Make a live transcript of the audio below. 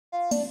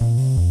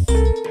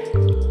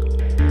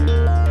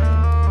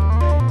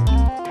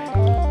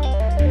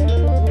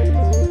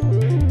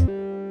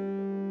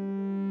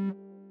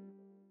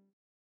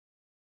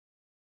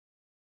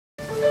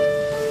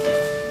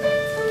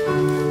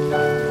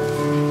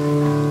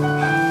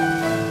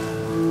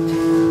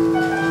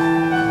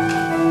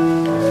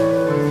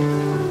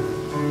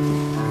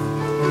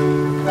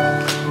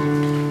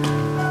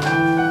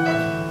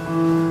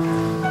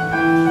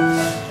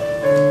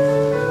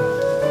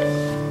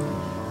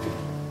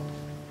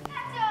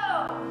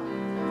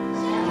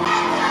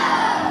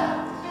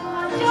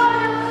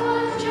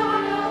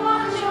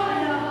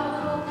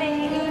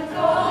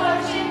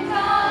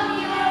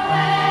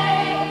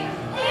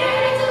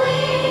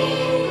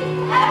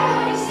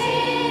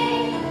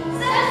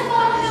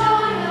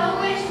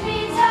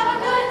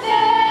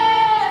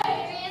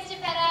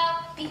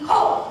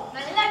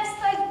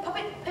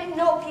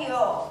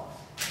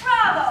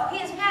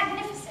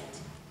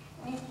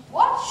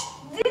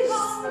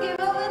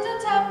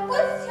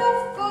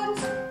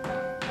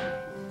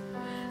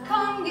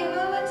Come give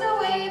a little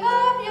wave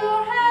of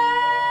your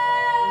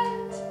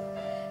hand.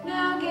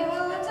 Now give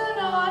a little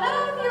nod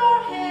of your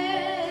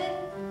head.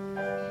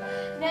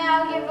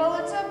 Now give a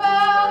little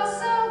bow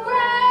so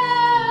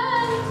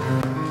grand.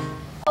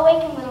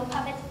 Awaken, little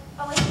puppet,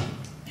 awaken.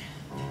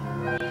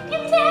 You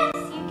can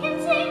dance, you can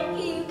sing,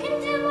 you can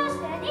do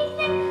most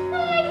anything. I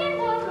can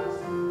dance,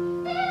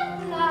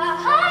 and I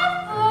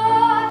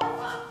thought,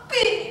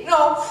 no.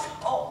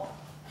 Oh,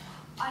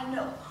 I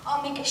know.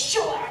 I'll make it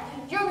sure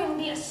that you're gonna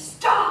be a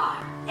star.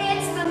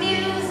 It's the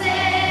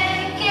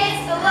music,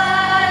 it's the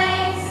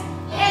lights,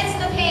 it's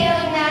the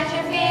feeling that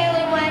you're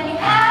feeling when you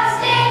have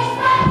stage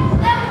fright.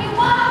 Then when you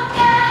walk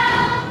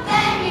out,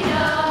 then you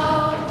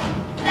know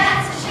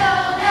that's a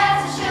show,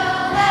 that's a show,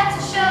 that's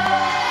a show.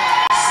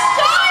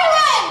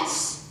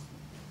 Silence!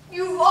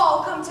 You've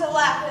all come to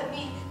laugh at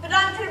me, but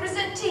I'm going to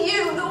present to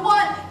you the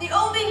one, the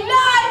only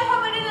live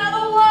puppet in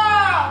the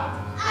world.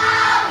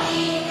 I'll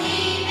believe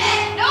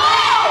it. No!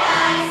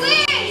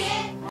 Please!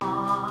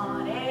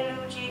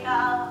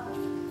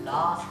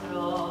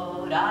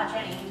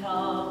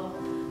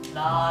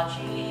 La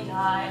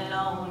cita e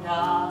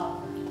londa,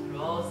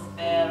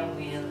 prosper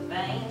will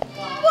vain.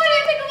 What do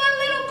you think of my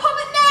little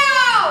puppet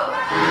now?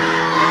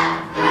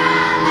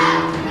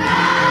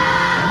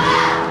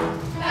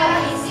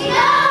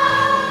 Pinocchio,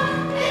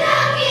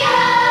 Pinocchio,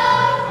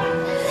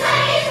 the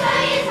tiniest,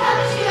 funniest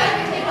puppet you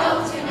ever could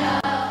hope to know.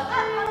 I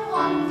don't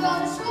want to go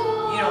to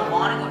school. You don't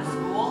want to go to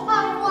school? I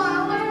don't want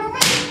to learn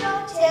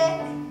arithmetic.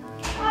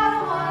 I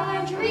don't want to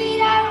learn to read.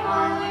 I don't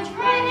want to learn to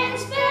write, and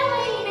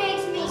spelling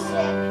makes me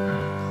sick.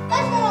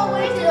 Let's go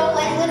away to the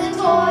land of the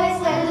toys,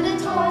 land of the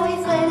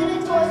toys, land of the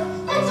toys.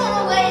 Let's run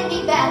away and be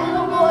bad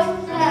little boys.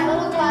 Bad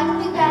little God,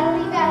 be bad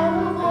little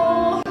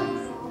boy.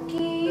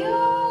 Pinocchio,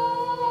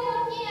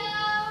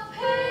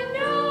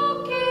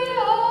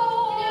 Pinocchio,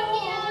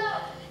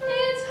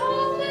 it's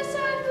hopeless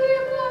and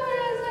fearful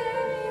as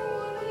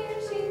anyone here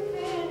seen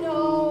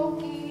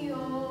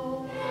Pinocchio.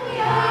 We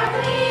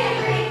hardly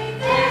agree,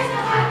 there's no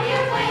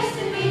happier place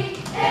to be.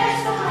 There's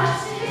so much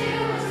to do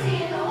and see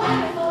in the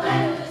wonderful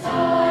land of the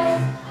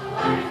toys.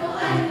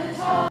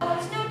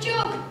 It's no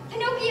joke.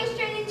 Pinocchio's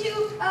turned into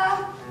a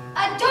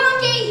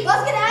donkey.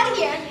 Let's get out of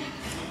here.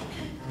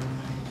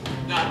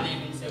 Not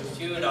leaving so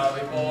soon, are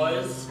we,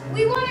 boys?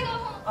 We want to go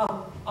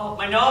home. Oh,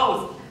 my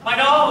nose! My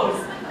nose!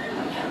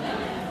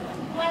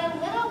 When a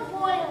little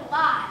boy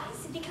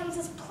lies, it becomes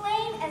as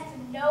plain as the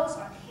nose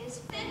on his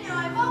face. Then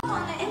I walk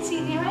on the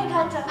insignia I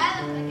got to.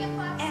 I look like a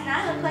fox. And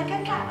I look like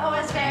a cat. Oh,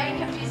 it's very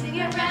confusing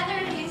and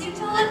rather amusing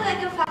to look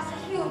like a fox. A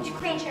huge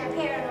creature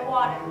appeared in the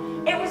water.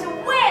 It was a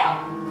whale,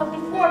 but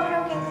before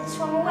Pinocchio could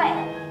swim away,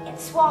 it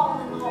swallowed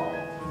him whole.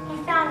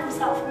 He found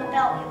himself in the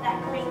belly of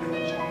that great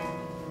creature.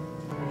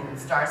 We can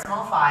start a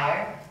small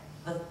fire.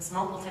 The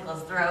smoke will tickle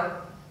his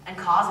throat and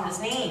cause him to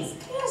sneeze.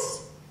 Yes.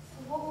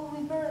 So what will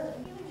we burn?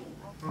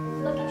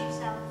 Look at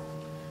yourself.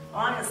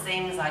 Well, I'm the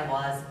same as I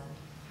was.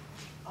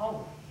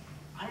 Oh,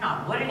 I'm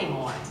not wood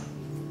anymore.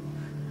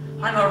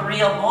 I'm a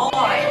real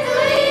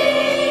boy.